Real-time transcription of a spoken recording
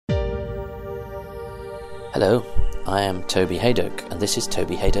Hello, I am Toby Hadoke, and this is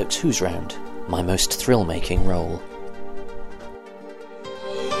Toby Hadoke's Who's Round, my most thrill-making role.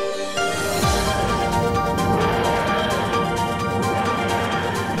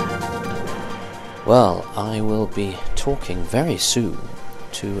 Well, I will be talking very soon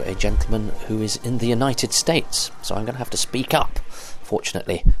to a gentleman who is in the United States, so I'm going to have to speak up.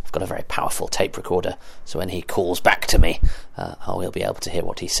 Fortunately, I've got a very powerful tape recorder, so when he calls back to me, I will be able to hear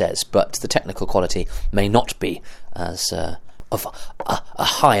what he says. But the technical quality may not be as of a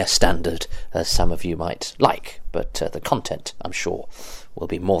higher standard as some of you might like, but the content, I'm sure, will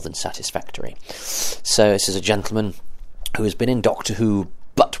be more than satisfactory. So this is a gentleman who has been in Doctor Who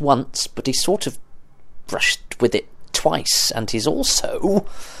but once, but he's sort of brushed with it twice, and he's also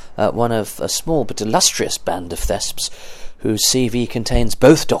one of a small but illustrious band of thesps whose CV contains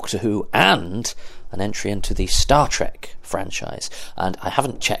both Doctor Who and an entry into the Star Trek franchise. And I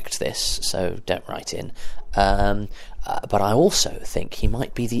haven't checked this, so don't write in. But I also think he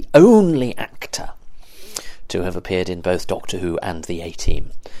might be the only actor to have appeared in both Doctor Who and the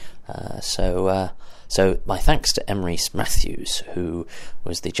A-Team. So my thanks to Emery Matthews, who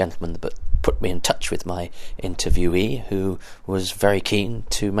was the gentleman that put me in touch with my interviewee, who was very keen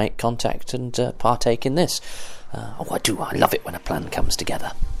to make contact and partake in this. I do. I love it when a plan comes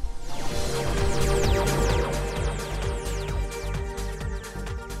together.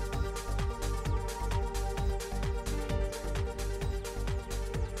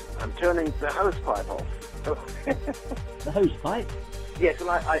 I'm turning the hose pipe off. The hose pipe? Yes, and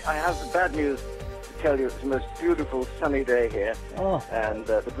I have the bad news to tell you. It's the most beautiful sunny day here, and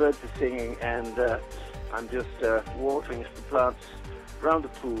the birds are singing, and I'm just watering the plants around the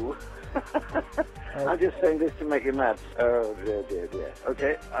pool. I'm just saying this to make you mad. Oh, dear, dear, dear.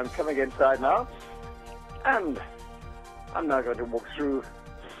 Okay, I'm coming inside now, and I'm now going to walk through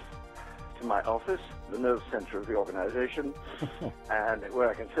to my office, the nerve center of the organization, and where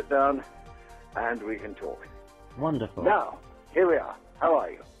I can sit down and we can talk. Wonderful. Now, here we are. How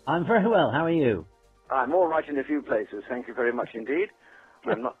are you? I'm very well. How are you? I'm all right in a few places. Thank you very much indeed.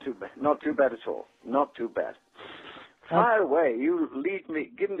 I'm not too bad. Not too bad at all. Not too bad. Fire away. You lead me.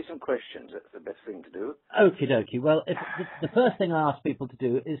 Give me some questions. That's the best thing to do. Okie dokie. Well, the first thing I ask people to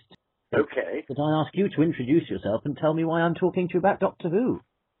do is that I ask you to introduce yourself and tell me why I'm talking to you about Doctor Who.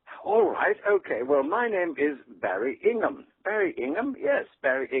 All right. Okay. Well, my name is Barry Ingham. Barry Ingham? Yes,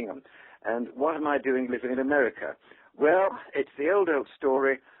 Barry Ingham. And what am I doing living in America? Well, it's the old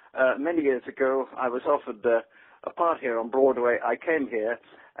story. Many years ago, I was offered a part here on Broadway. I came here,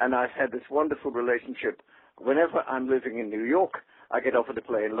 and I've had this wonderful relationship. Whenever I'm living in New York, I get offered to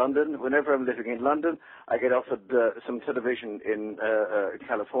play in London. Whenever I'm living in London, I get offered some television in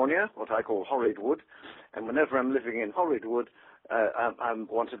California, what I call Hollywood. And whenever I'm living in Hollywood, I'm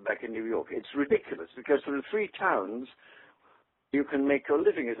wanted back in New York. It's ridiculous, because there are three towns you can make your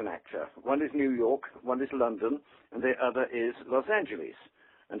living as an actor. One is New York, one is London, and the other is Los Angeles.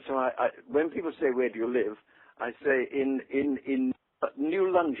 And so when people say, where do you live, I say in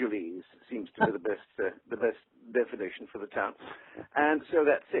New Lungeles seems to be the best definition for the town. And so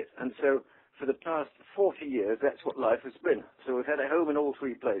that's it. And so for the past 40 years, that's what life has been. So we've had a home in all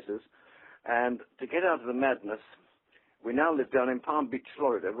three places. And to get out of the madness, we now live down in Palm Beach,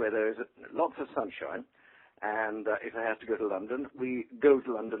 Florida, where there is lots of sunshine. And if I have to go to London, we go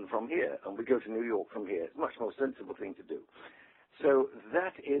to London from here, and we go to New York from here. It's a much more sensible thing to do. So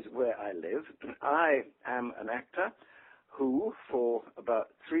that is where I live. I am an actor who, for about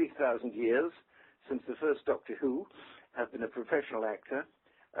 3,000 years, since the first Doctor Who, have been a professional actor.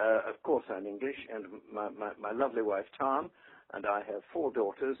 Of course, I'm English, and my lovely wife, Tom, and I have 4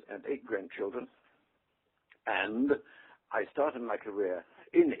 daughters and 8 grandchildren. And I started my career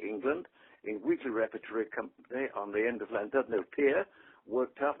in England, in weekly repertory company on the end of Llandudno Pier,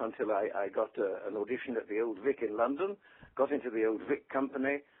 worked up until I got an audition at the Old Vic in London, got into the Old Vic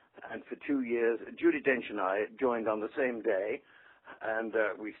company, and for 2 years, Judi Dench and I joined on the same day, and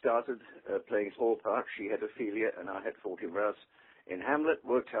we started playing small parts. She had Ophelia, and I had Fortinbras in Hamlet,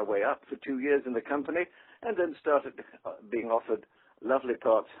 worked our way up for 2 years in the company, and then started being offered lovely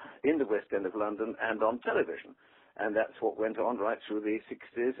parts in the West End of London and on television. And that's what went on right through the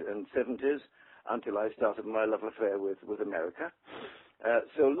 60s and 70s until I started my love affair with America.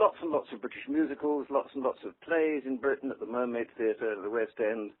 So lots and lots of British musicals, lots and lots of plays in Britain at the Mermaid Theatre, the West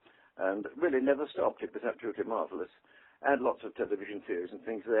End, and really never stopped. It was absolutely marvellous. And lots of television series and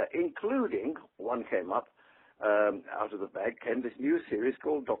things there, including, one came up, out of the bag came this new series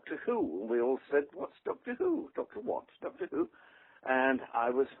called Doctor Who. And we all said, what's Doctor Who? Doctor what? Doctor Who? And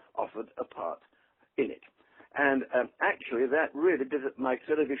I was offered a part in it. And actually, that really did my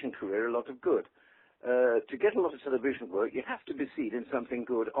television career a lot of good. to get a lot of television work, you have to be seen in something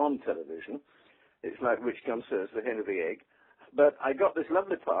good on television. It's like which comes first, the hen or the egg. But I got this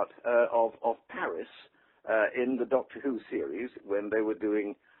lovely part of Paris in the Doctor Who series when they were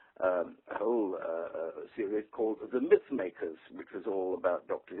doing a whole series called The Mythmakers, which was all about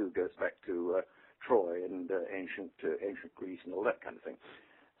Doctor Who, goes back to Troy and ancient Greece and all that kind of thing.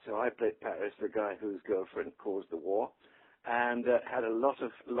 So I played Paris, the guy whose girlfriend caused the war, and had a lot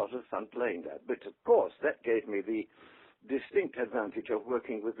of fun playing that. But of course, that gave me the distinct advantage of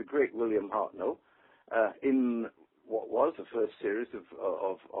working with the great William Hartnell in what was the first series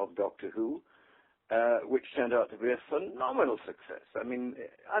of Doctor Who, which turned out to be a phenomenal success. I mean,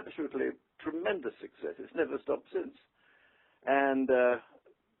 absolutely tremendous success. It's never stopped since. And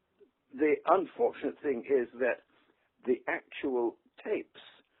the unfortunate thing is that the actual tapes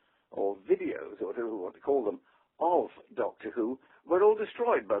or videos, or whatever you want to call them, of Doctor Who were all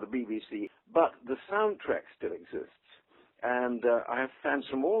destroyed by the BBC, but the soundtrack still exists. And I have fans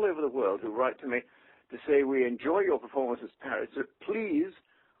from all over the world who write to me to say, we enjoy your performance as Paris, but please,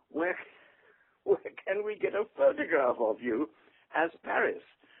 where can we get a photograph of you as Paris?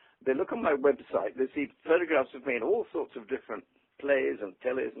 They look on my website, they see photographs of me in all sorts of different plays and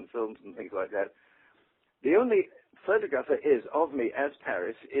tellies and films and things like that. The only photograph there is of me as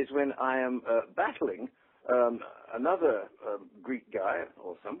Paris is when I am battling another Greek guy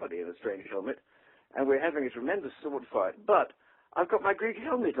or somebody in a strange helmet, and we're having a tremendous sword fight, but I've got my Greek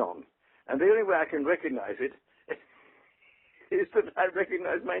helmet on, and the only way I can recognize it is that I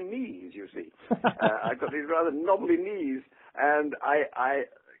recognize my knees, you see. I've got these rather knobbly knees, and I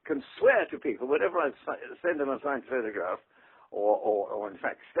can swear to people, whenever I send them a signed photograph, or in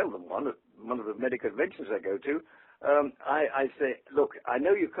fact sell them one at one of the medical conventions I go to, I say, look, I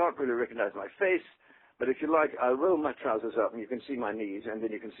know you can't really recognize my face, but if you like, I'll roll my trousers up and you can see my knees, and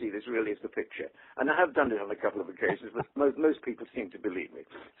then you can see this really is the picture. And I have done it on a couple of occasions, but most people seem to believe me.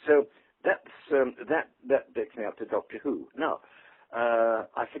 So that takes me up to Doctor Who. Now,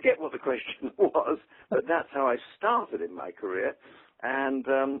 I forget what the question was, but that's how I started in my career, and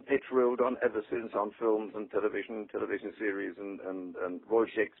it's rolled on ever since on films and television series and Royal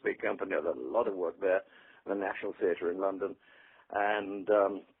Shakespeare Company. I've done a lot of work there, the National Theatre in London, and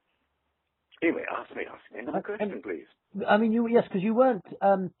anyway, ask me another question, please. I mean, yes, because you weren't.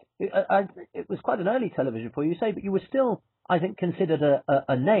 It was quite an early television for you, say, but you were still, I think, considered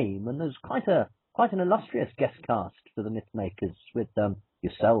a name, and there's quite an illustrious guest cast for the Mythmakers with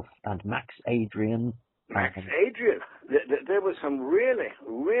yourself and Max Adrian. Max Adrian. There were some really,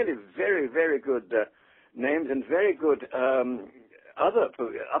 really very, very good names and very good other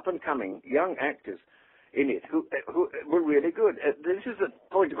up-and-coming young actors in it who were really good. This is the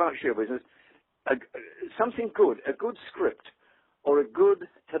point about show business. Something good, a good script or a good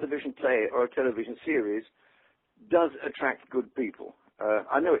television play or a television series does attract good people.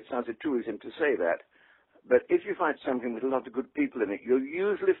 I know it sounds a truism to say that, but if you find something with a lot of good people in it, you'll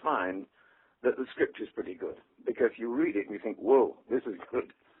usually find that the script is pretty good, because you read it and you think, whoa, this is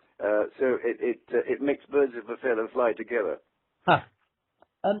good. So it makes birds of a feather fly together. Huh.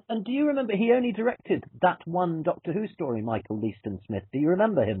 And do you remember, he only directed that one Doctor Who story, Michael Leeston Smith. Do you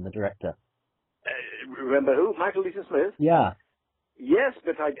remember him, the director? Remember who? Michael Leeston Smith? Yeah. Yes,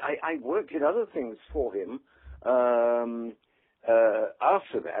 but I worked in other things for him after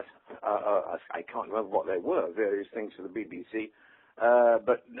that. I can't remember what they were, various things for the BBC.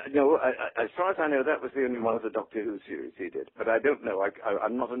 But no, as far as I know, that was the only one of the Doctor Who series he did. But I don't know.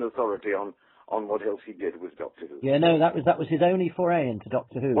 I'm not an authority on what else he did with Doctor Who. Yeah, no, that was his only foray into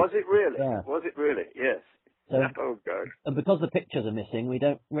Doctor Who. Was it really? Yeah. Was it really? Yes. So, oh, God. And because the pictures are missing, we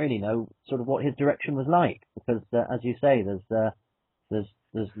don't really know sort of what his direction was like. Because, as you say, there's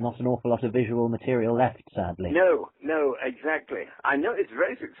not an awful lot of visual material left, sadly. No, exactly. I know it's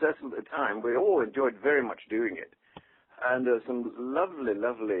very successful at the time. We all enjoyed very much doing it. And there's some lovely,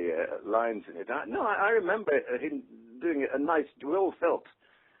 lovely lines in it. I remember him doing a nice, we all felt.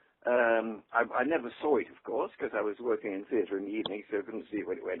 I never saw it, of course, because I was working in theatre in the evening, so I couldn't see it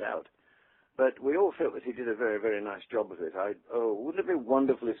when it went out. But we all felt that he did a very, very nice job with it. Wouldn't it be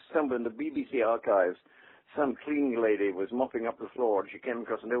wonderful if somewhere in the BBC archives, some cleaning lady was mopping up the floor and she came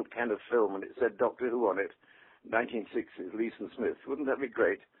across an old can of film and it said Doctor Who on it, 1960s, Leeson Smith. Wouldn't that be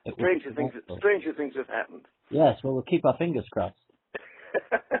great? Stranger things have happened. Yes, well, we'll keep our fingers crossed.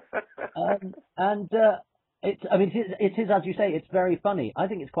 It is, as you say, it's very funny. I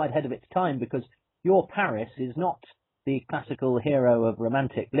think it's quite ahead of its time because your Paris is not the classical hero of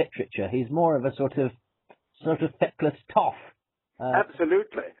romantic literature. He's more of a sort of feckless toff.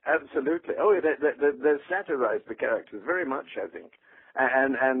 Absolutely. Oh, they satirized the characters very much, I think.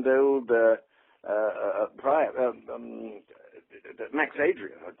 And old Max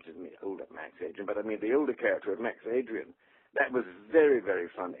Adrian. I didn't mean older Max Adrian, but I mean the older character of Max Adrian. That was very, very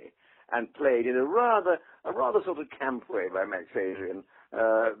funny, and played in a rather sort of camp way by Max Adrian,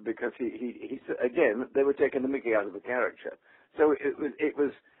 because he again, they were taking the mickey out of the character. So it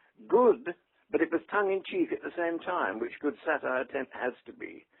was good, but it was tongue-in-cheek at the same time, which good satire has to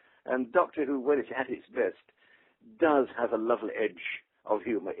be. And Doctor Who, when it's at its best, does have a lovely edge of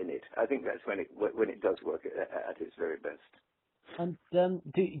humour in it. I think that's when it does work at its very best. And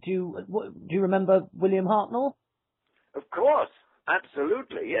do you remember William Hartnell? Of course,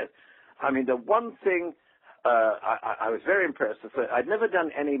 absolutely, yes. I mean, the one thing I was very impressed with, I'd never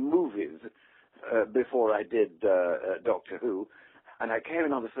done any movies before I did Doctor Who, and I came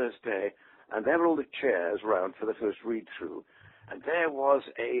in on the first day, and there were all the chairs round for the first read-through, and there was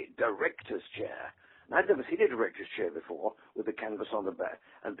a director's chair. And I'd never seen a director's chair before, with the canvas on the back,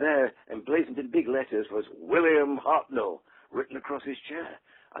 and there, emblazoned in big letters, was William Hartnell written across his chair.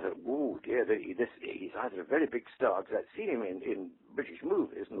 I thought, oh dear, he's either a very big star, because I'd seen him in British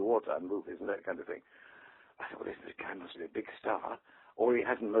movies and wartime movies and that kind of thing. I thought, well, this guy must be a big star, or he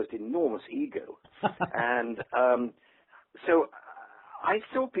has the most enormous ego. And so I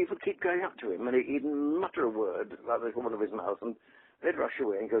saw people keep going up to him, and he'd mutter a word out of one of his mouth, and they'd rush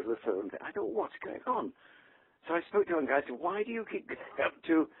away and go to the phone. I thought, what's going on? So I spoke to one guy, I said, why do you keep going up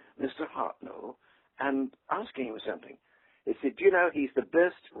to Mr. Hartnell and asking him something? He said, do you know, he's the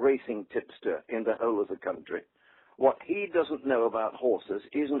best racing tipster in the whole of the country. What he doesn't know about horses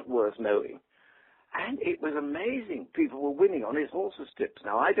isn't worth knowing. And it was amazing. People were winning on his horses tips.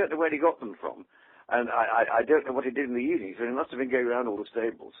 Now, I don't know where he got them from. And I don't know what he did in the evenings, so he must have been going around all the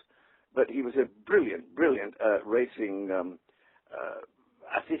stables. But he was a brilliant racing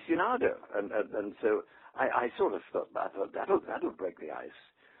aficionado. And so I sort of thought, that'll break the ice.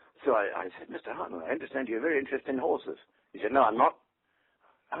 So I said, Mr. Hartnell, I understand you're very interested in horses. He said, no, I'm not.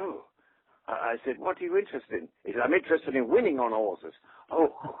 Oh. I said, what are you interested in? He said, I'm interested in winning on horses.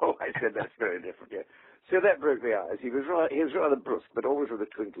 Oh, I said, that's very different, yeah. So that broke the ice. He was rather brusque, but always with a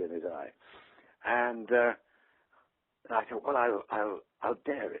twinkle in his eye. And I thought, well, I'll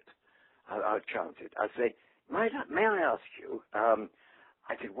dare it. I'll chance it. I'll say, may I ask you,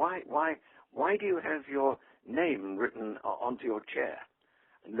 I said, why do you have your name written onto your chair?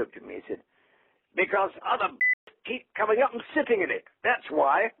 And looked at me and said, because other keep coming up and sitting in it. That's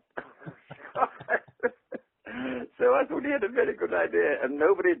why. So I thought he had a very good idea, and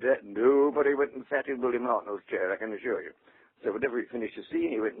nobody went and sat in William Hartnell's chair, I can assure you. So whenever he finished a scene,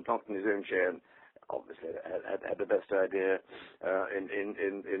 he went and plonked in his own chair, and obviously had the best idea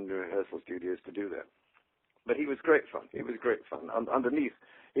in the rehearsal studios to do that. But he was great fun. Underneath,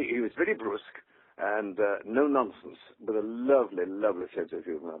 he was very brusque and no nonsense, with a lovely, lovely sense of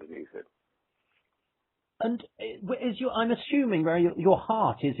humour underneath it. And I'm assuming, Barry, your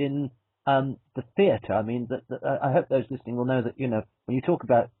heart is in the theatre. I mean, I hope those listening will know that, you know, when you talk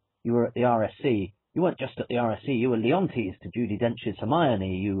about you were at the RSC, you weren't just at the RSC, you were Leontes to Judi Dench's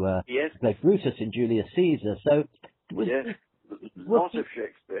Hermione, you yes. played Brutus in Julius Caesar, so... Lots of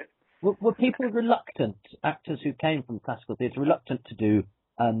Shakespeare. Were people reluctant, actors who came from classical theatre, reluctant to do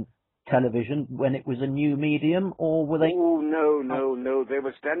television when it was a new medium, or were they... Oh, no, they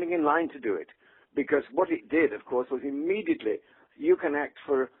were standing in line to do it. Because what it did, of course, was immediately, you can act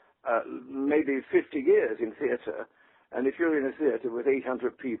for maybe 50 years in theatre, and if you're in a theatre with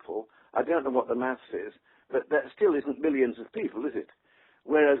 800 people, I don't know what the maths is, but that still isn't millions of people, is it?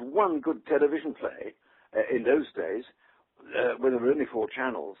 Whereas one good television play, in those days, when there were only 4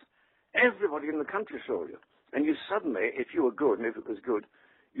 channels, everybody in the country saw you. And you suddenly, if you were good, and if it was good,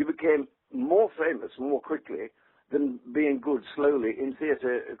 you became more famous more quickly than being good slowly in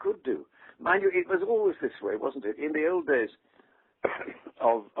theatre could do. Mind you, it was always this way, wasn't it? In the old days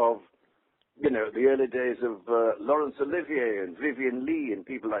of you know, the early days of Laurence Olivier and Vivian Leigh and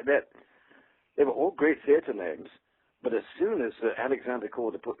people like that, they were all great theatre names. But as soon as Alexander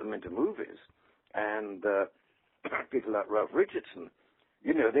Corder put them into movies, and people like Ralph Richardson,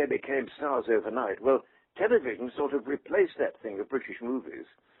 you know, they became stars overnight. Well, television sort of replaced that thing of British movies,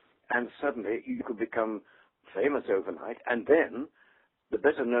 and suddenly you could become famous overnight, and then the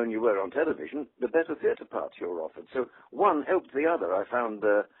better known you were on television, the better theatre parts you were offered. So one helped the other. I found,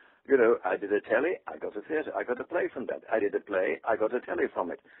 you know, I did a telly, I got a theatre, I got a play from that. I did a play, I got a telly from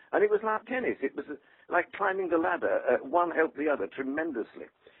it. And it was like tennis. It was like climbing the ladder. One helped the other tremendously.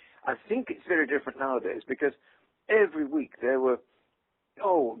 I think it's very different nowadays, because every week there were,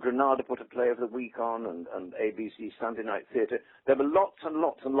 Granada put a play of the week on, and ABC Sunday Night Theatre. There were lots and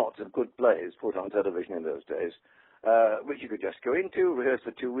lots and lots of good plays put on television in those days. which you could just go into, rehearse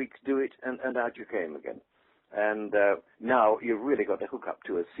for 2 weeks, do it, and out you came again. And now you've really got to hook up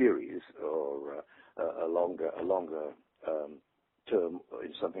to a series or a longer term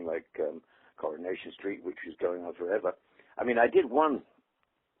in something like Coronation Street, which is going on forever. I mean, I did one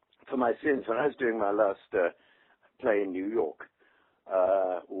for my sins when I was doing my last play in New York,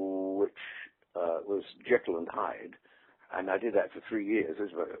 which was Jekyll and Hyde, and I did that for 3 years. It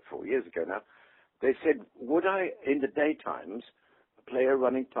was about 4 years ago now. They said, would I, in the daytimes, play a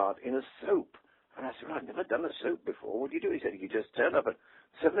running part in a soap? And I said, well, I've never done a soap before. What do you do? He said, you just turn up at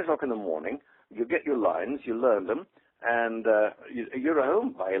 7 o'clock in the morning, you get your lines, you learn them, and you're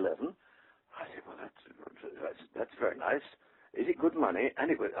home by 11. I said, well, that's very nice. Is it good money?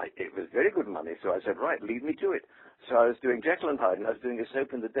 And it was very good money. So I said, right, lead me to it. So I was doing Jekyll and Hyde, and I was doing a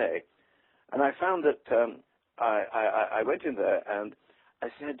soap in the day. And I found that I went in there, and I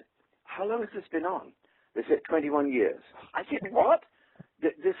said, how long has this been on? They said, 21 years. I said, what?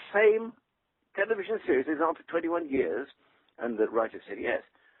 The same television series is on for 21 years? And the writer said, yes.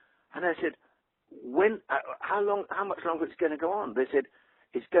 And I said, how much longer it's going to go on? They said,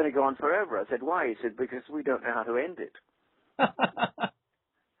 it's going to go on forever. I said, why? He said, because we don't know how to end it.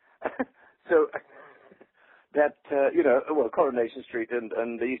 So that, Coronation Street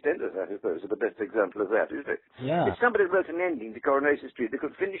and the East Enders, I suppose, are the best example of that, isn't it? Yeah. If somebody wrote an ending to Coronation Street, they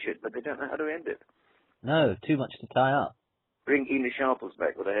could finish it, but they don't know how to end it. No, too much to tie up. Bring Enid Sharples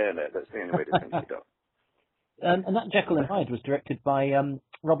back with a hairnet. That's the only way to finish it off. And that Jekyll and Hyde was directed by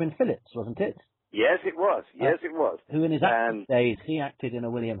Robin Phillips, wasn't it? Yes, it was. Yes, it was. Who in his acting days, he acted in a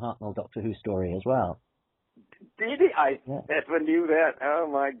William Hartnell Doctor Who story as well. Did he? I never knew that. Oh,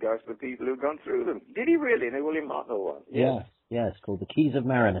 my gosh, the people who've gone through them. Did he really, in a William Hartnell one? Yes, called The Keys of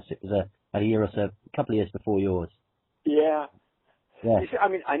Marinus. It was a year or so, a couple of years before yours. Yeah. Yes. You see, I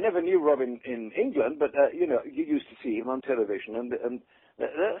mean, I never knew Robin in England, but, you used to see him on television, and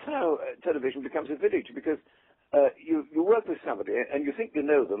that's how television becomes a village, because you work with somebody, and you think you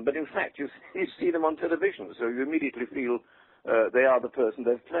know them, but in fact, you see them on television, so you immediately feel they are the person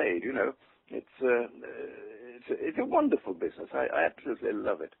they've played, It's a wonderful business. I absolutely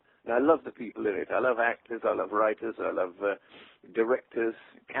love it. And I love the people in it. I love actors, I love writers, I love directors,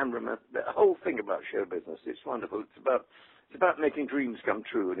 cameramen, the whole thing about show business. It's wonderful. It's about making dreams come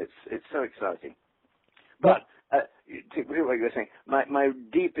true, and it's so exciting. But to what you were saying, my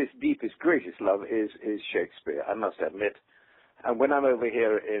deepest, greatest love is Shakespeare, I must admit. And when I'm over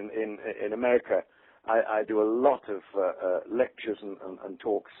here in America, I do a lot of lectures and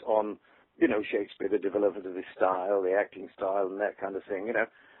talks on, Shakespeare, the development of his style, the acting style, and that kind of thing,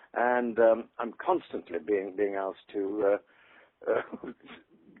 And I'm constantly being asked to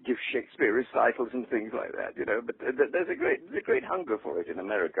give Shakespeare recitals and things like that, But there's a great hunger for it in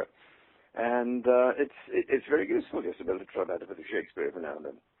America, and it's very useful just to be able to trot out a bit of Shakespeare every now and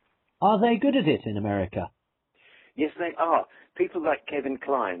then. Are they good at it in America? Yes, they are. People like Kevin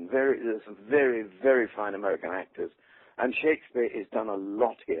Kline, there's some very, very fine American actors, and Shakespeare is done a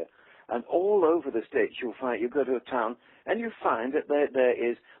lot here. And all over the States, you go to a town, and you find that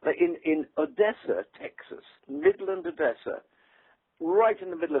there is, like in Odessa, Texas, Midland, Odessa, right in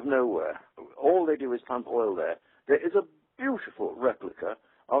the middle of nowhere, all they do is pump oil there. There is a beautiful replica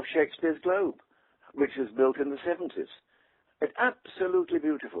of Shakespeare's Globe, which was built in the 70s. It's absolutely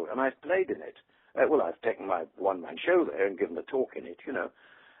beautiful, and I've played in it. I've taken my one-man show there and given a talk in it,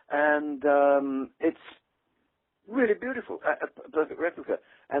 And it's really beautiful, a perfect replica.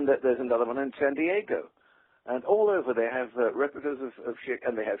 And there's another one in San Diego. And all over they have replicas of Shakespeare,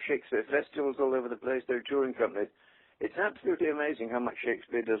 and they have Shakespeare festivals all over the place. They're touring companies. It's absolutely amazing how much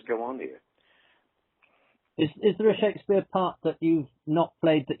Shakespeare does go on here. Is there a Shakespeare part that you've not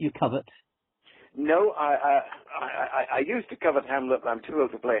played that you covet? No, I used to covet Hamlet. I'm too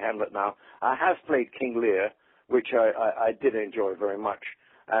old to play Hamlet now. I have played King Lear, which I did enjoy very much.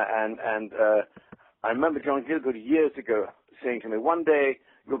 I remember John Gielgud years ago saying to me, one day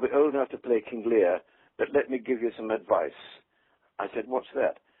you'll be old enough to play King Lear, but let me give you some advice. I said, what's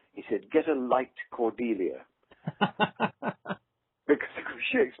that? He said, get a light Cordelia. Because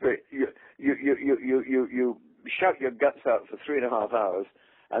Shakespeare, you shout your guts out for 3.5 hours,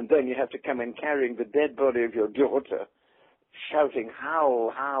 and then you have to come in carrying the dead body of your daughter, shouting,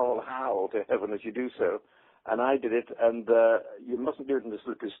 howl, howl, howl to heaven as you do so. And I did it, and you mustn't do it in the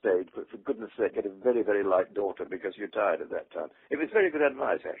slippery stage, but for goodness sake, get a very, very light daughter because you're tired at that time. It was very good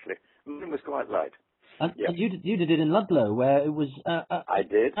advice, actually. Mine was quite light. And you did it in Ludlow, where it was I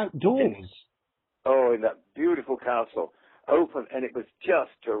did. Outdoors. In that beautiful castle, open, and it was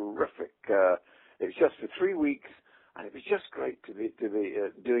just terrific. It was just for 3 weeks, and it was just great to be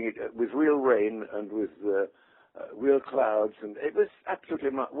doing it with real rain and with real clouds, and it was absolutely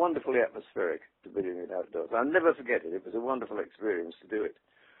wonderfully atmospheric to be doing it outdoors. I'll never forget it. It was a wonderful experience to do it.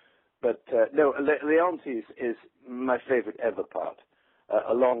 But no, Leontes is my favorite ever part,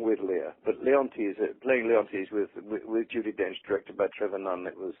 along with Lear. But Leontes, playing Leontes with Judi Dench, directed by Trevor Nunn,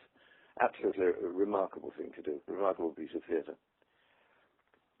 it was absolutely a remarkable thing to do, a remarkable piece of theatre.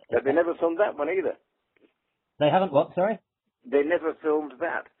 But they never filmed that one either. They haven't what, sorry? They never filmed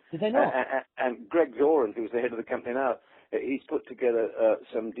that. Did they not? And Greg Zoran, who's the head of the company now, he's put together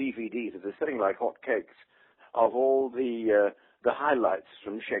some DVDs that are selling like hotcakes of all the highlights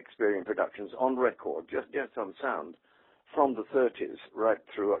from Shakespearean productions on record, just on sound, from the 30s right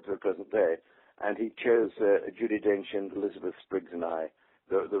through up to the present day. And he chose Judi Dench and Elizabeth Spriggs and I,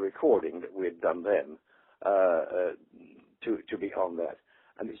 the recording that we had done then, to be on that.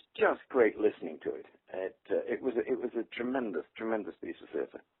 And it's just great listening to it. It was a tremendous, tremendous piece of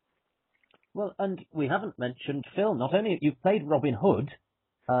theatre. Well, and we haven't mentioned film. Not only you played Robin Hood,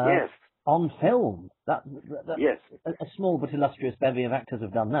 Yes. on film. Yes. A small but illustrious bevy of actors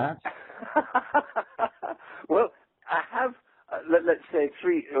have done that. Well, I have, let's say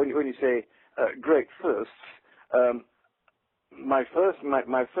three, when you say great firsts, my first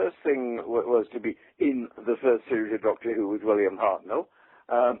thing was to be in the first series of Doctor Who with William Hartnell.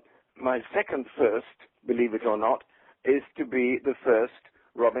 My second first, believe it or not, is to be the first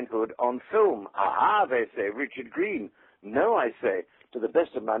Robin Hood on film. Aha, they say, Richard Green. No, I say, to the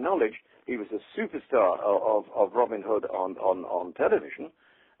best of my knowledge, he was a superstar of Robin Hood on television,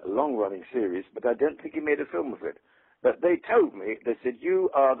 a long-running series, but I don't think he made a film of it. But they told me, they said, you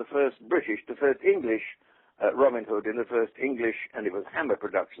are the first British, the first English Robin Hood in the first English, and it was Hammer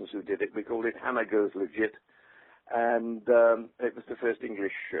Productions who did it. We called it Hammer Goes Legit. And it was the first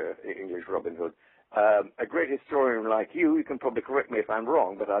English Robin Hood. A great historian like you can probably correct me if I'm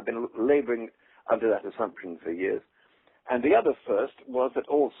wrong, but I've been laboring under that assumption for years. And the other first was that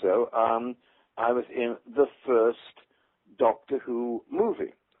also I was in the first Doctor Who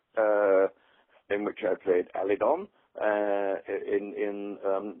movie, in which I played Alidon, in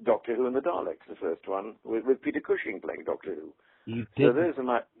Doctor Who and the Daleks, the first one, with Peter Cushing playing Doctor Who. You did. So those are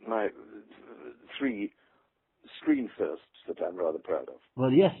my three screen firsts that I'm rather proud of.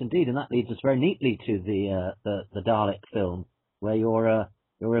 Well, yes, indeed, and that leads us very neatly to the Dalek film, where you're a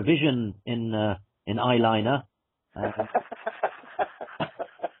vision in eyeliner,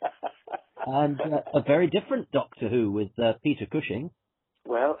 and a very different Doctor Who with Peter Cushing.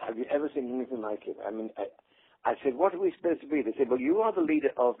 Well, have you ever seen anything like it? I mean, I said, what are we supposed to be? They said, well, you are the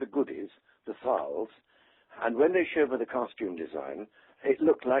leader of the goodies, the Thals, and when they showed me the costume design, it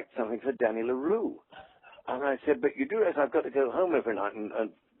looked like something for Danny LaRue. And I said, but you do realize I've got to go home every night and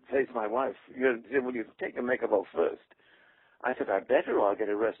face my wife. You said, well, you take the makeup off first. I said, I better or I'll get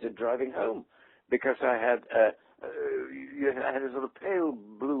arrested driving home. Because I had a sort of pale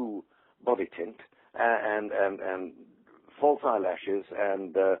blue body tint and false eyelashes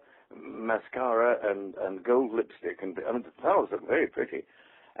and mascara and gold lipstick. And I mean, the Thals look very pretty.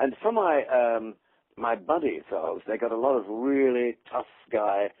 And for my buddy Thals, they got a lot of really tough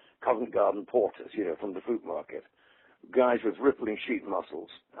guy Covent Garden porters, from the fruit market. Guys with rippling sheet muscles.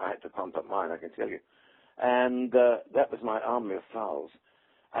 I had to pump up mine, I can tell you. And that was my army of Thals.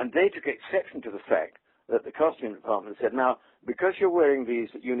 And they took exception to the fact that the costume department said, now, because you're wearing these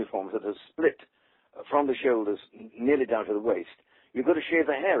uniforms that are split from the shoulders nearly down to the waist, you've got to shave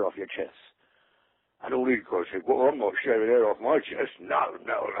the hair off your chest. And all these guys said, well, I'm not shaving hair off my chest. No.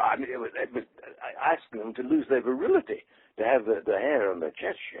 I mean, it was asking them to lose their virility, to have the hair on their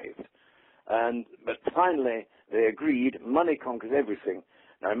chest shaved. But finally, they agreed, money conquers everything.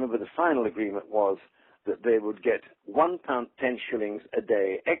 And I remember the final agreement was that they would get £1.10 a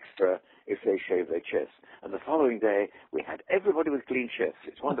day extra if they shave their chests. And the following day, we had everybody with clean chests.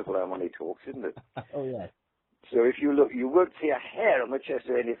 It's wonderful how money talks, isn't it? Oh, yes. So if you look, you won't see a hair on the chest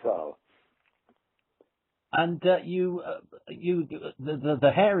of any Thal. And the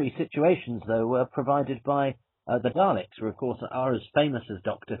hairy situations, though, were provided by the Daleks, who, of course, are as famous as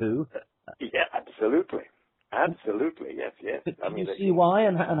Doctor Who. Yeah, absolutely. Absolutely, yes. Can you see why,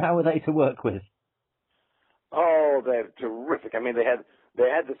 and how are they to work with? Oh, they're terrific. I mean, they had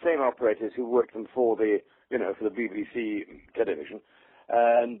the same operators who worked them for the BBC television,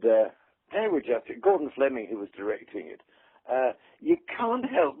 and they were just Gordon Fleming, who was directing it. You can't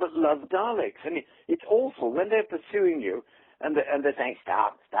help but love Daleks, and it's awful when they're pursuing you, and they're saying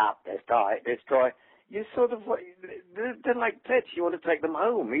stop, destroy. You sort of they're like pets. You want to take them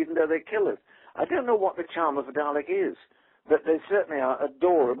home, even though they're killers. I don't know what the charm of a Dalek is, but they certainly are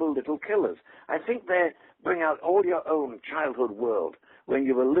adorable little killers. I think they bring out all your own childhood world when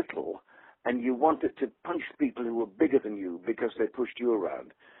you were little, and you wanted to punch people who were bigger than you because they pushed you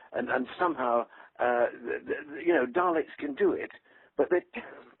around. And somehow, Daleks can do it, but they're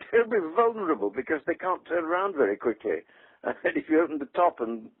terribly vulnerable because they can't turn around very quickly. And if you open the top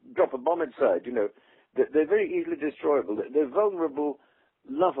and drop a bomb inside, they're very easily destroyable. They're vulnerable,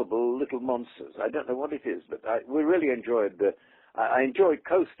 lovable little monsters. I don't know what it is, but we really enjoyed I enjoyed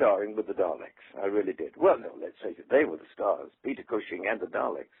co-starring with the Daleks. I really did. Well, no, let's face it, they were the stars. Peter Cushing and the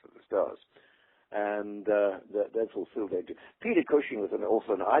Daleks were the stars. And they fulfilled their duty. Peter Cushing was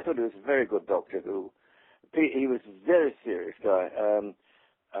I thought he was a very good Doctor Who. He was a very serious guy.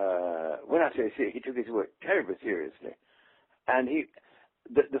 When I say serious, he took his work terribly seriously. And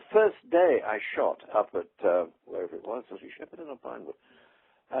the first day I shot up at, wherever it was he Shepperton or Pinewood,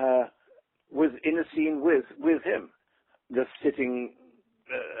 was in a scene with him, just sitting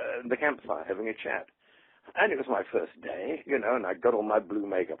in the campfire having a chat. And it was my first day, and I got all my blue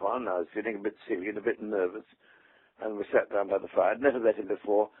makeup on. I was feeling a bit silly and a bit nervous. And we sat down by the fire. I'd never met him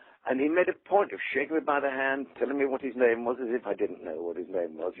before. And he made a point of shaking me by the hand, telling me what his name was, as if I didn't know what his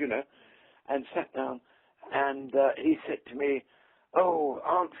name was, and sat down. And he said to me, "Oh,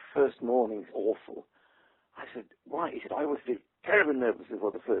 Aunt's first morning's awful." I said, "Why?" He said, "I always feel terribly nervous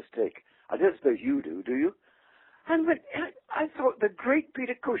before the first take. I don't suppose you do you?" And I thought the great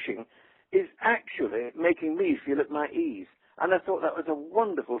Peter Cushing is actually making me feel at my ease. And I thought that was a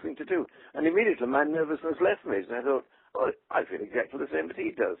wonderful thing to do. And immediately my nervousness left me. And I thought, I feel exactly the same as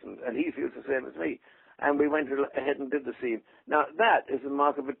he does. And he feels the same as me. And we went ahead and did the scene. Now, that is the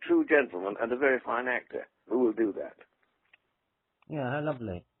mark of a true gentleman and a very fine actor who will do that. Yeah, how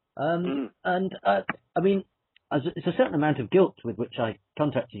lovely. And, it's a certain amount of guilt with which I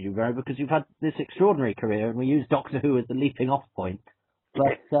contacted you, Barry, because you've had this extraordinary career, and we use Doctor Who as the leaping off point.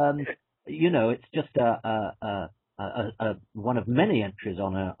 But, it's just one of many entries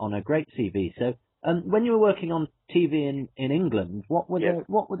on a great CV. So, when you were working on TV in England, what were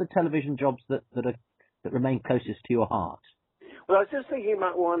the television jobs that remain closest to your heart? Well, I was just thinking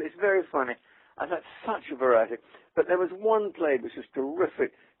about one. It's very funny. I've had such a variety. But there was one play which was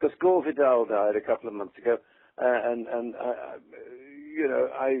terrific, because Gore Vidal died a couple of months ago, I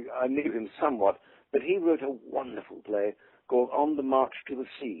knew him somewhat, but he wrote a wonderful play called On the March to the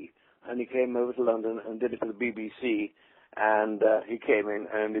Sea, and he came over to London and did it for the BBC, and he came in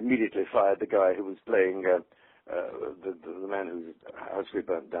and immediately fired the guy who was playing the man whose house we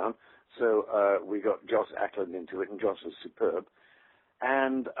burnt down. So we got Joss Ackland into it, and Joss was superb.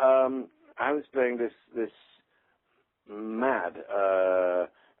 And I was playing this mad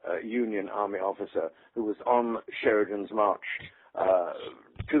Union Army officer who was on Sheridan's march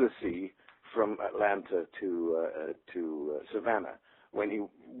to the sea from Atlanta to Savannah, when he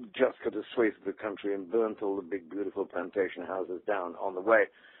just could have swayed through the country and burnt all the big, beautiful plantation houses down on the way.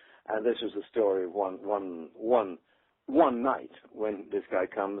 And this was the story of one night when this guy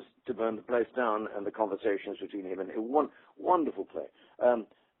comes to burn the place down, and the conversations between him and one wonderful play.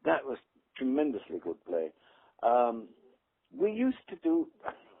 That was tremendously good play. We used to do,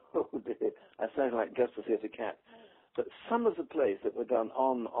 I sound like just the theatre cat, but some of the plays that were done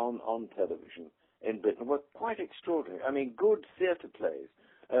on television in Britain were quite extraordinary. I mean, good theatre plays.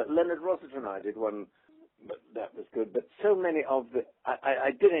 Leonard Rossiter and I did one, but that was good. But so many of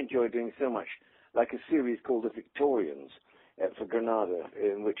I did enjoy doing so much, like a series called The Victorians for Granada,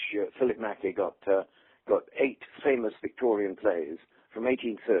 in which Philip Mackey got 8 famous Victorian plays from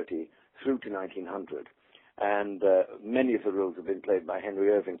 1830 through to 1900. And many of the roles have been played by Henry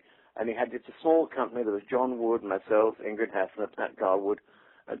Irving. And it's a small company. There was John Wood, myself, Ingrid Hafner, Pat Garwood,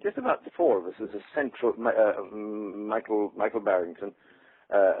 just about the 4 of us. There's a central, Michael Barrington,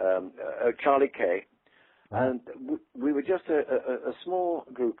 Charlie Kay. And we were just a small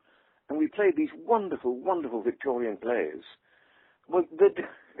group, and we played these wonderful, wonderful Victorian plays. Well, they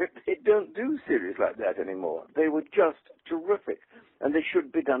don't do series like that anymore. They were just terrific, and they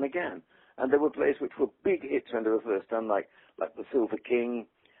should be done again. And there were plays which were big hits when they were first done, like The Silver King,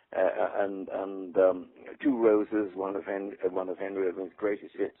 and Two Roses, one of Henry Irving's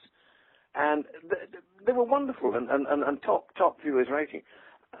greatest hits. And they were wonderful and top viewers rating.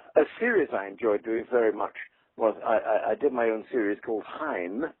 A series I enjoyed doing very much was I did my own series called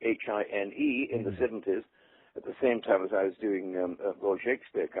Hine, Hine, in the 70s, at the same time as I was doing Royal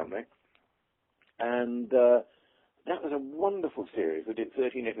Shakespeare Company. And that was a wonderful series. We did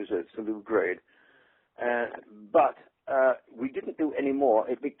 13 episodes to Lou Grade. But we didn't do any more.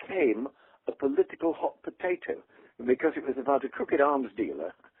 It became a political hot potato because it was about a crooked arms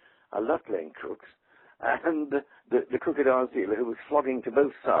dealer. I love playing crooks. And the crooked arms dealer who was flogging to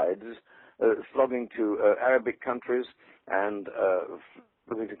both sides, flogging to Arabic countries and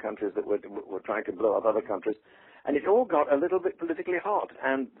moving to countries that were trying to blow up other countries. And it all got a little bit politically hot.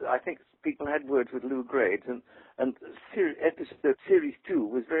 And I think people had words with Lou Grades. And Series 2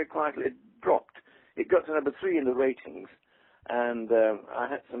 was very quietly dropped. It got to number 3 in the ratings. And I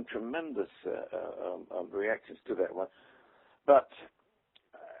had some tremendous reactions to that one. But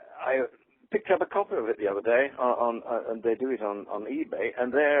I picked up a copy of it the other day, and they do it on eBay.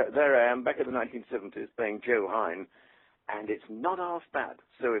 And there I am, back in the 1970s, playing Joe Hine. And it's not half bad.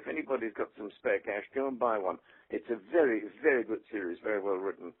 So if anybody's got some spare cash, go and buy one. It's a very, very good series, very well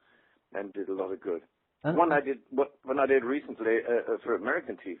written, and did a lot of good. One I did recently for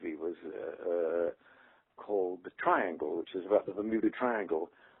American TV was called The Triangle, which is about the Bermuda Triangle,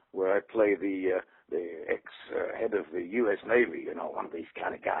 where I play the ex-head of the U.S. Navy, one of these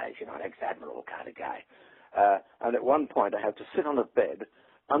kind of guys, an ex-admiral kind of guy. And at one point I had to sit on a bed,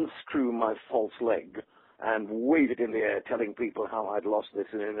 unscrew my false leg, and wave it in the air, telling people how I'd lost this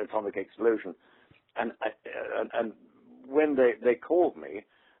in an atomic explosion. And when they called me,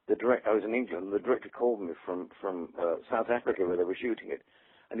 I was in England, the director called me from South Africa where they were shooting it,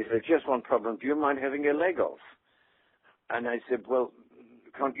 and he said, just one problem, do you mind having your leg off? And I said, well,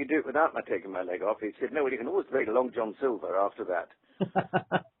 can't you do it without my taking my leg off? He said, no, well, you can always play Long John Silver after that.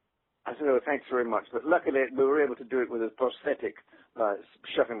 I said, oh, thanks very much. But luckily, we were able to do it with a prosthetic by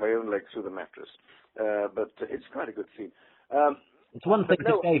shoving my own legs through the mattress. But it's quite a good scene. It's one thing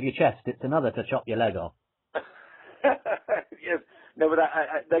to shave your chest, it's another to chop your leg off. Yes. No, but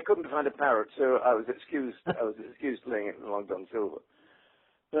they couldn't find a parrot, so I was excused playing it in Long John Silver.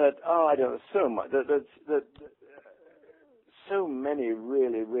 But, I don't know, so much. There's so many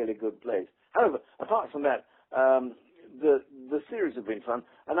really, really good plays. However, apart from that, the series have been fun,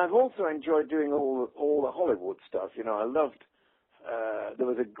 and I've also enjoyed doing all the Hollywood stuff. I loved. There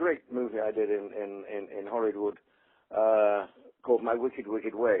was a great movie I did in Hollywood called My Wicked,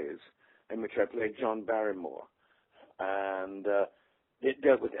 Wicked Ways, in which I played John Barrymore, and it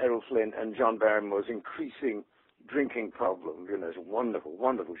dealt with Errol Flynn and John Barrymore's increasing drinking problem. It's a wonderful,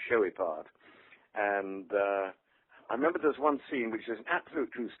 wonderful showy part, and I remember there's one scene which is an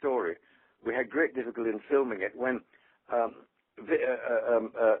absolute true story. We had great difficulty in filming it when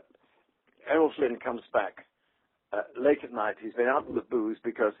Errol Flynn comes back late at night. He's been out with the booze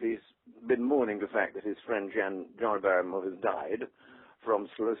because he's been mourning the fact that his friend John Barrymore has died from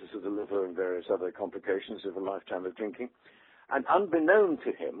cirrhosis of the liver and various other complications of a lifetime of drinking. And unbeknown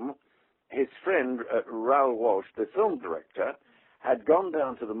to him, his friend Raoul Walsh, the film director, had gone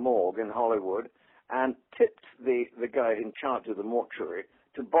down to the morgue in Hollywood and tipped the guy in charge of the mortuary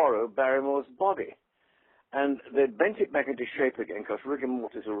to borrow Barrymore's body. And they bent it back into shape again because rigor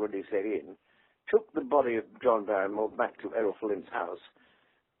mortis already set in, took the body of John Barrymore back to Errol Flynn's house,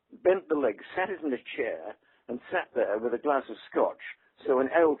 bent the leg, sat it in a chair, and sat there with a glass of scotch. So when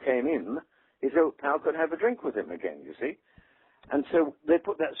Errol came in, his old pal could have a drink with him again, you see. And so they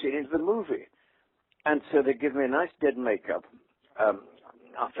put that scene into the movie. And so they give me a nice dead makeup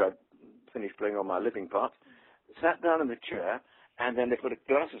after I finished playing all my living parts, sat down in the chair, and then they put a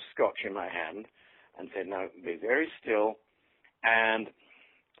glass of scotch in my hand and said, now, be very still. And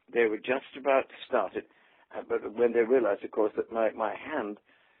they were just about to start it, but when they realized, of course, that my hand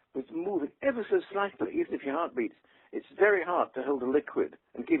was moving ever so slightly, even if your heart beats, it's very hard to hold a liquid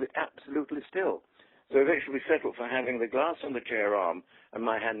and keep it absolutely still. So eventually we settled for having the glass on the chair arm and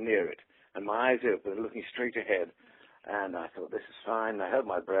my hand near it, and my eyes open, looking straight ahead. And I thought, this is fine. I held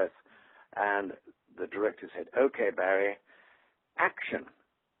my breath, and the director said, okay, Barry, action.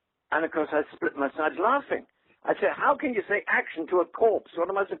 And, of course, I split my sides laughing. I said, how can you say action to a corpse? What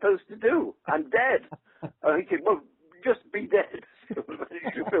am I supposed to do? I'm dead. He said, well, just be dead.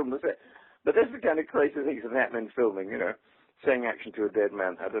 You film the set. But that's the kind of crazy things that happen in filming, saying action to a dead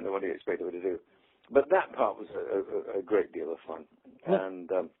man. I don't know what he expected me to do. But that part was a great deal of fun. And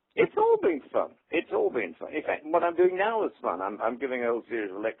it's all been fun. It's all been fun. In fact, what I'm doing now is fun. I'm giving a whole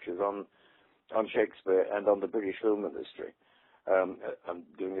series of lectures on Shakespeare and on the British film industry. I'm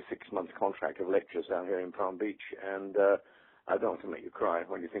doing a 6-month contract of lectures down here in Palm Beach, and I don't want to make you cry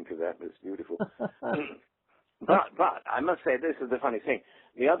when you think of that, but it's beautiful. But I must say, this is the funny thing.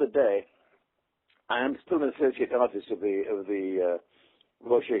 The other day, I am still an associate artist of the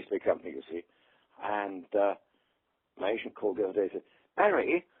Royal Shakespeare Company, you see, and my agent called the other day and said,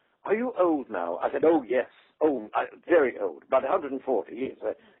 Barry, are you old now? I said, oh, yes. Oh, very old, about 140 years.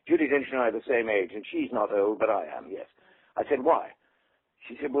 Judi Dench and I are the same age, and she's not old, but I am, yes. I said, why?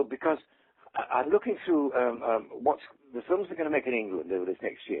 She said, well, because I'm looking through what's the films they're going to make in England over this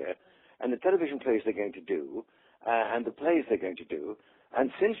next year, and the television plays they're going to do, and the plays they're going to do. And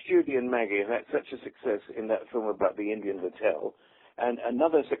since Judy and Maggie have had such a success in that film about the Indian hotel, and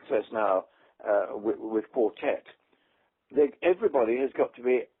another success now with Quartet. Everybody has got to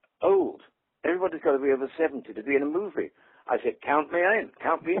be old. Everybody's got to be over 70 to be in a movie. I said, count me in.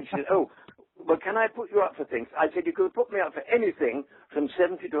 She said, oh, well, can I put you up for things? I said, you could put me up for anything from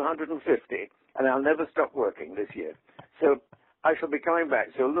 70 to 150, and I'll never stop working this year. So I shall be coming back.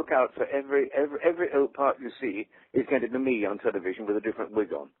 So look out for every old part you see is going to be me on television with a different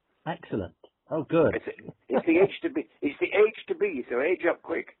wig on. Excellent. Oh, good. It's the age to be. It's the age to be. So age up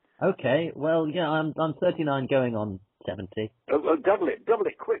quick. Okay. Well, yeah, I'm 39 going on 70. Oh, well, double it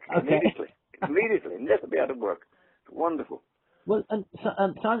quick, okay. Immediately. Never be out of work. Wonderful. Well, and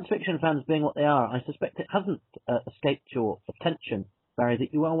science fiction fans being what they are, I suspect it hasn't escaped your attention, Barry,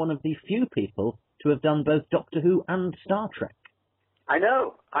 that you are one of the few people to have done both Doctor Who and Star Trek. I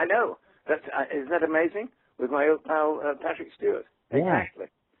know. Isn't that amazing? With my old pal Patrick Stewart. Yeah.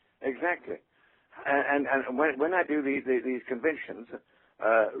 Exactly. And when I do these conventions,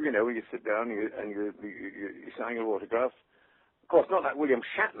 when you sit down and you sign your autograph, of course, not like William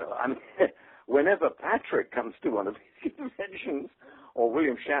Shatner. I mean, whenever Patrick comes to one of these conventions, or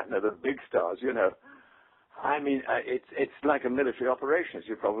William Shatner, the big stars, I mean, it's like a military operation, as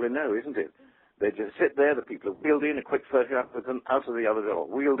you probably know, isn't it? They just sit there, the people are wheeled in, a quick photograph with them, out of the other door.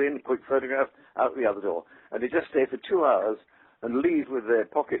 Wheeled in, a quick photograph, out the other door. And they just stay for 2 hours and leave with their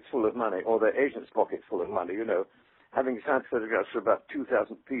pockets full of money, or their agent's pockets full of money, having signed photographs for about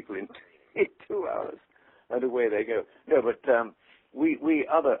 2,000 people in 2 hours. And away they go. No, but we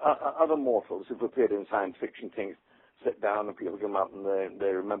other mortals who've appeared in science fiction things sit down and people come up and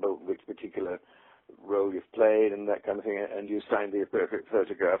they remember which particular role you've played and that kind of thing, and you sign the appropriate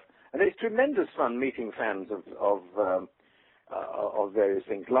photograph. And it's tremendous fun meeting fans of various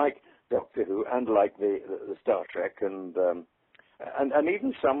things like Doctor Who and like the Star Trek and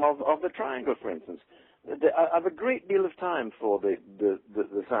even some of the Triangle, for instance. I have a great deal of time for the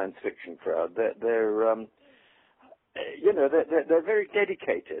science fiction crowd. They're very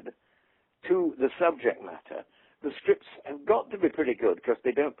dedicated to the subject matter. The scripts have got to be pretty good because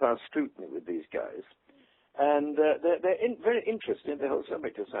they don't pass scrutiny with these guys. And they're very interested in the whole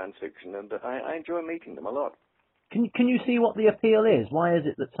subject of science fiction, and I enjoy meeting them a lot. Can you see what the appeal is? Why is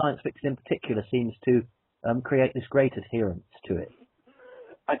it that science fiction in particular seems to create this great adherence to it?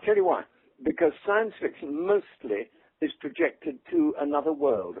 I tell you why. Because science fiction mostly is projected to another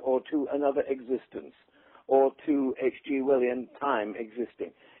world or to another existence or to H.G. Wellian time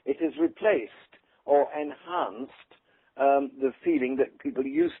existing. It has replaced or enhanced the feeling that people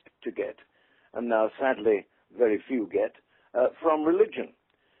used to get, and now sadly very few get, from religion.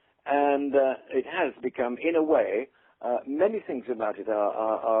 And it has become, in a way, many things about it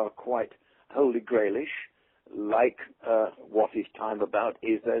are quite holy grailish, like what is time about?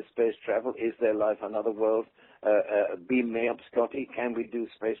 Is there space travel? Is there life on other worlds? Beam me up, Scotty. Can we do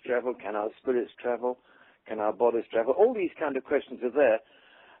space travel? Can our spirits travel? Can our bodies travel? All these kind of questions are there.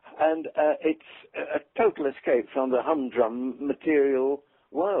 And it's a total escape from the humdrum material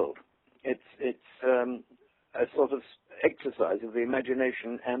world. It's a sort of exercise of the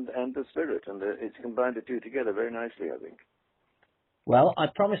imagination and the spirit, and it's combined the two together very nicely, I think. Well, I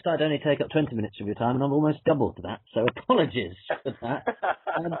promised I'd only take up 20 minutes of your time, and I've almost doubled that, so apologies for that.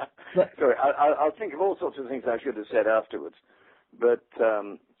 Sorry, I'll think of all sorts of things I should have said afterwards. But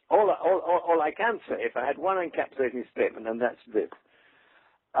all I can say, if I had one encapsulating statement, and that's this.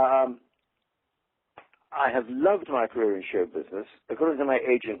 I have loved my career in show business. According to my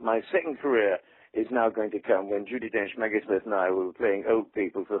agent, my second career is now going to come when Judi Dench, Maggie Smith, and I will be playing old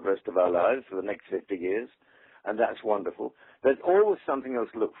people for the rest of our lives for the next 50 years. And that's wonderful. There's always something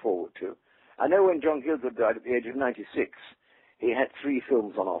else to look forward to. I know when John Gielgud died at the age of 96, he had 3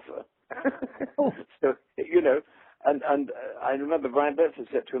 films on offer. So, and I remember Brian Bedford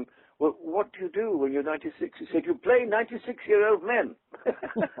said to him, well, what do you do when you're 96? He said, you play 96-year-old men.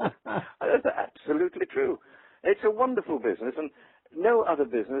 That's absolutely true. It's a wonderful business, and no other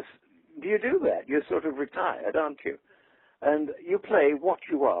business do you do that. You're sort of retired, aren't you? And you play what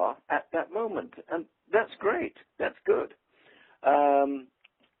you are at that moment, and that's great. That's good. And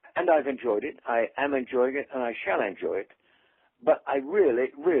I've enjoyed it. I am enjoying it, and I shall enjoy it. But I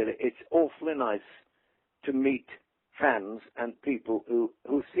really, it's awfully nice to meet fans and people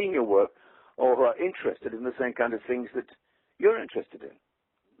who've seen your work or who are interested in the same kind of things that you're interested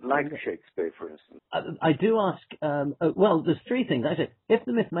in, like Shakespeare, for instance. I do ask, well, there's 3 things. I said, if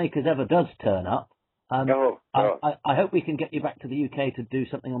the Mythmakers ever does turn up, I hope we can get you back to the UK to do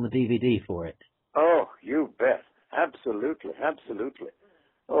something on the DVD for it. Oh, you bet. Absolutely.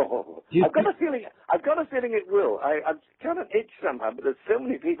 Oh, I've got a feeling it will. I've got an itch somehow, but there's so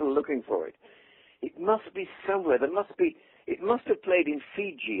many people looking for it. It must be somewhere. It it must have played in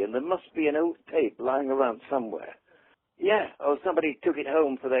Fiji, and there must be an old tape lying around somewhere. Yeah, or somebody took it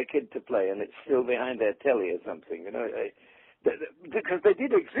home for their kid to play, and it's still behind their telly or something, because they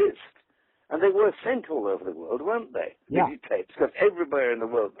did exist. And they were sent all over the world, weren't they? Yeah. Videotapes, because everywhere in the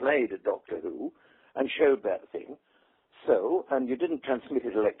world played a Doctor Who and showed that thing. So, and you didn't transmit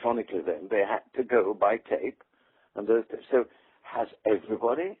it electronically then. They had to go by tape. And those tapes. So, has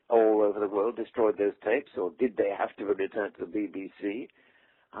everybody all over the world destroyed those tapes, or did they have to return to the BBC?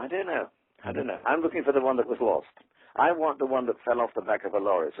 I don't know. I'm looking for the one that was lost. I want the one that fell off the back of a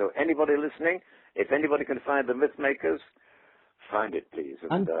lorry. So, anybody listening, if anybody can find the Mythmakers, find it, please.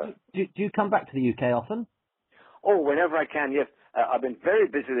 And do you come back to the UK often? Oh, whenever I can, yes. I've been very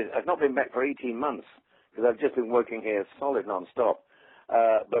busy. I've not been back for 18 months because I've just been working here solid non-stop.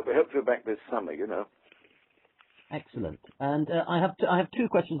 But we hope to be back this summer, Excellent. And I have two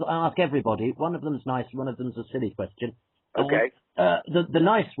questions I ask everybody. One of them's nice, one of them's a silly question. Okay. The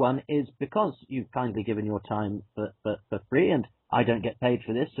nice one is because you've kindly given your time for free, and I don't get paid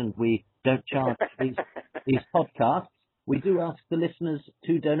for this, and we don't charge these podcasts. We do ask the listeners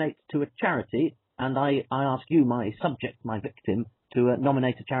to donate to a charity, and I ask you, my subject, my victim, to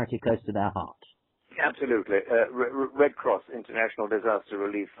nominate a charity close to their heart. Absolutely. Red Cross International Disaster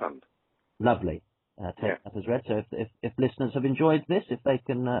Relief Fund. Lovely. Take that as read. So if listeners have enjoyed this, if they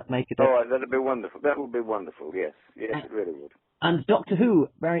can make it... Oh, that'd be wonderful. That would be wonderful, yes. Yes, it really would. And Doctor Who,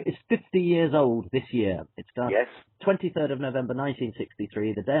 Barry, is 50 years old this year. It started 23rd of November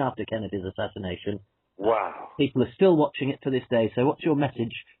 1963, the day after Kennedy's assassination. Wow. People are still watching it to this day. So what's your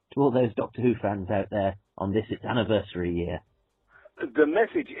message to all those Doctor Who fans out there on this, its anniversary year? The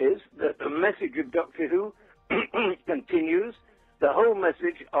message is that the message of Doctor Who continues. The whole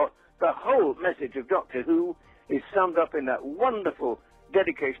message of Doctor Who is summed up in that wonderful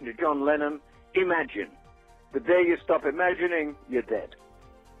dedication to John Lennon. Imagine. The day you stop imagining, you're dead.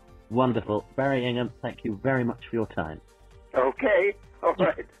 Wonderful. Barry Ingham, thank you very much for your time. Okay. All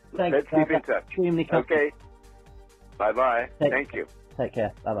right. Let's keep in touch. Okay. Bye-bye. Thank you. Take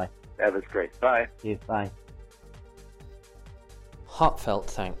care. Bye-bye. That was great. Bye. Thank you. Bye. Heartfelt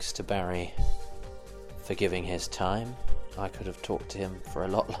thanks to Barry for giving his time. I could have talked to him for a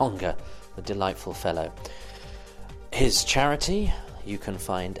lot longer, the delightful fellow. His charity you can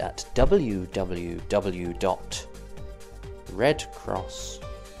find at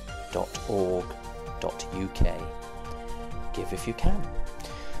www.redcross.org.uk. Give if you can.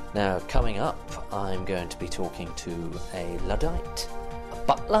 Now, coming up, I'm going to be talking to a Luddite, a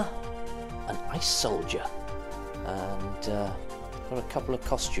butler, an ice soldier, and got a couple of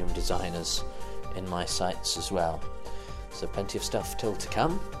costume designers in my sights as well. So plenty of stuff still to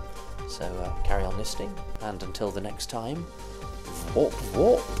come. So carry on listening, and until the next time, warp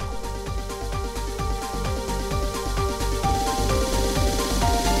warp.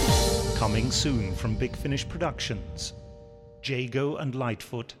 Coming soon from Big Finish Productions, Jago and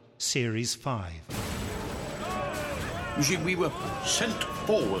Lightfoot, Series 5. You see, we were sent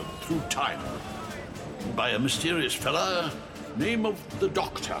forward through time by a mysterious fella, name of the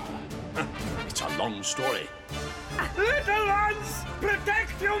Doctor. It's a long story. Little ones,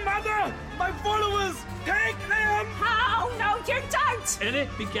 protect your mother! My followers, take them! Oh, no, you don't! Ellie,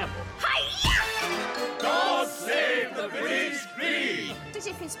 be careful. Hiya! God save the British Queen! The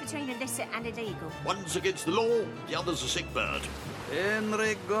difference between illicit and illegal. One's against the law, the other's a sick bird.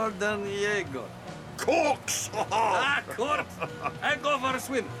 Henry Gordon Jaeger. Corks! Corks! I go for a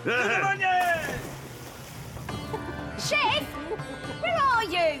swim. Chef, where are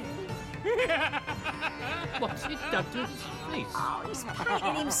you? What's it done to his face? Oh, he's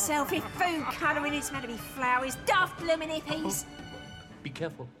painting himself with food colouring. It's meant to be flowers. Daft bloomin' hippies. Be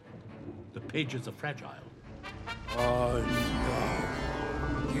careful. The pages are fragile. Oh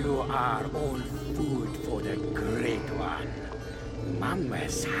no. You are all food for the Great One.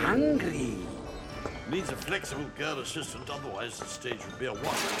 Mama's hungry. Needs a flexible girl assistant, otherwise the stage would be a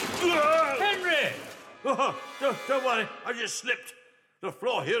one. Henry! Oh, don't worry, I just slipped. The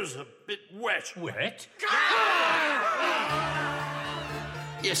floor here is a bit wet. Wet?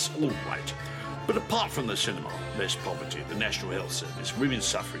 Yes, all right. But apart from the cinema, less poverty, the National Health Service, women's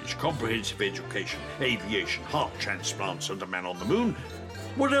suffrage, comprehensive education, aviation, heart transplants, and a man on the moon,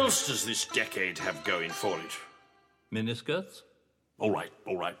 what else does this decade have going for it? Miniskirts? All right,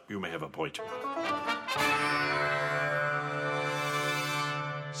 you may have a point.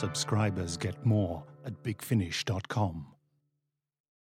 Subscribers get more at bigfinish.com.